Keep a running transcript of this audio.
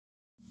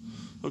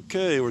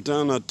Okay, we're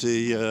down at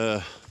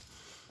the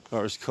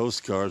Irish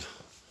Coast Guard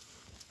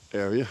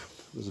area.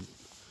 There's a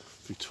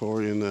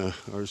Victorian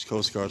Irish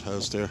Coast Guard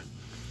house there,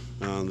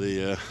 and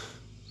the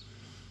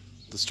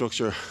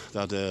structure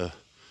that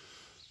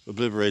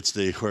obliterates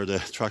where the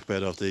track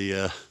bed of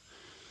the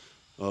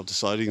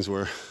sidings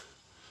were,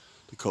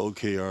 the Cold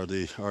Key or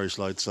the Irish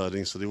Light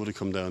sidings. So they would have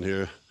come down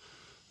here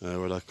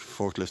where that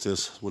forklift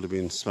is. Would have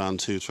been spanned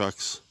 2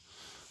 tracks,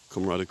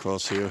 come right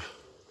across here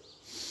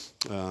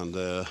and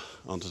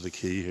onto the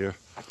quay here.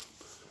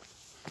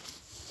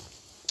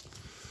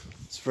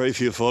 It's very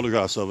few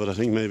photographs of it. I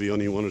think maybe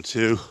only 1 or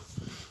 2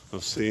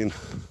 I've seen,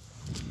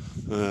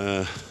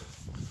 and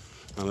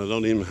I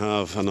don't even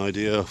have an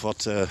idea of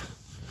what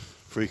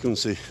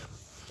frequency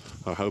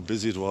or how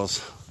busy it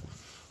was.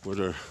 Were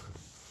there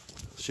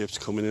ships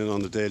coming in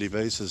on a daily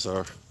basis,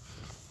 or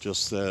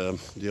just the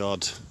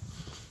odd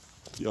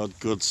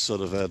goods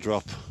sort of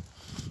drop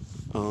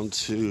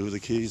onto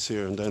the quays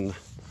here, and then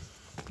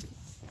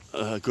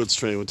a goods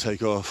train would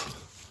take off.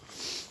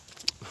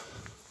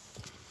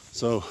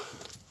 So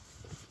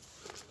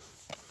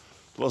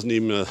it wasn't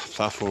even a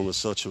platform as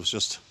such. It was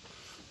just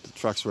the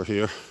tracks were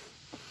here,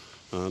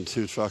 and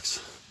 2 tracks,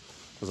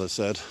 as I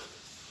said,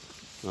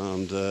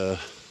 and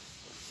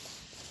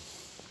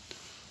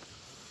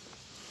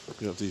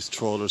we have these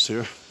trawlers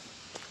here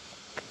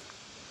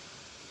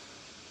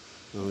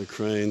and the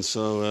crane.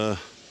 So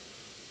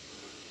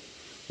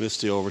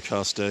misty,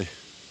 overcast day.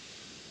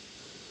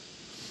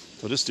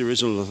 So this is the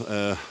original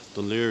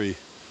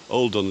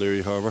old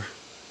Dunleary Harbour.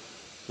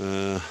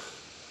 In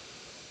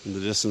the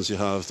distance you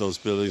have those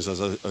buildings,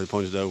 as I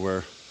pointed out,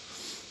 where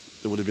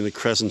there would have been a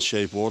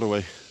crescent-shaped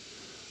waterway,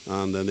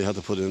 and then they had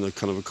to put in a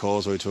kind of a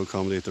causeway to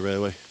accommodate the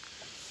railway,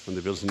 and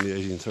they built it in the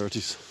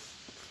 1830s.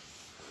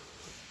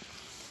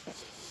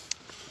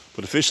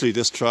 But officially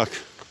this track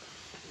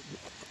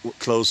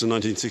closed in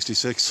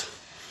 1966,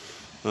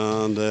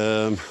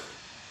 and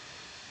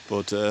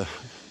but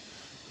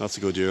that's a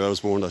good year. I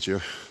was born that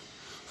year.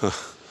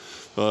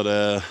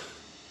 But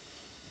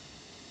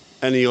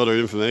any other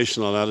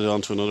information, I'll add it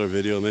onto another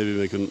video. Maybe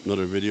make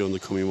another video in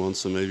the coming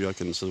months, and maybe I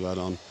can sort of add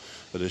on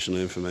additional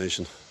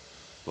information.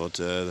 But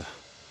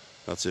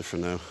that's it for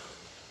now.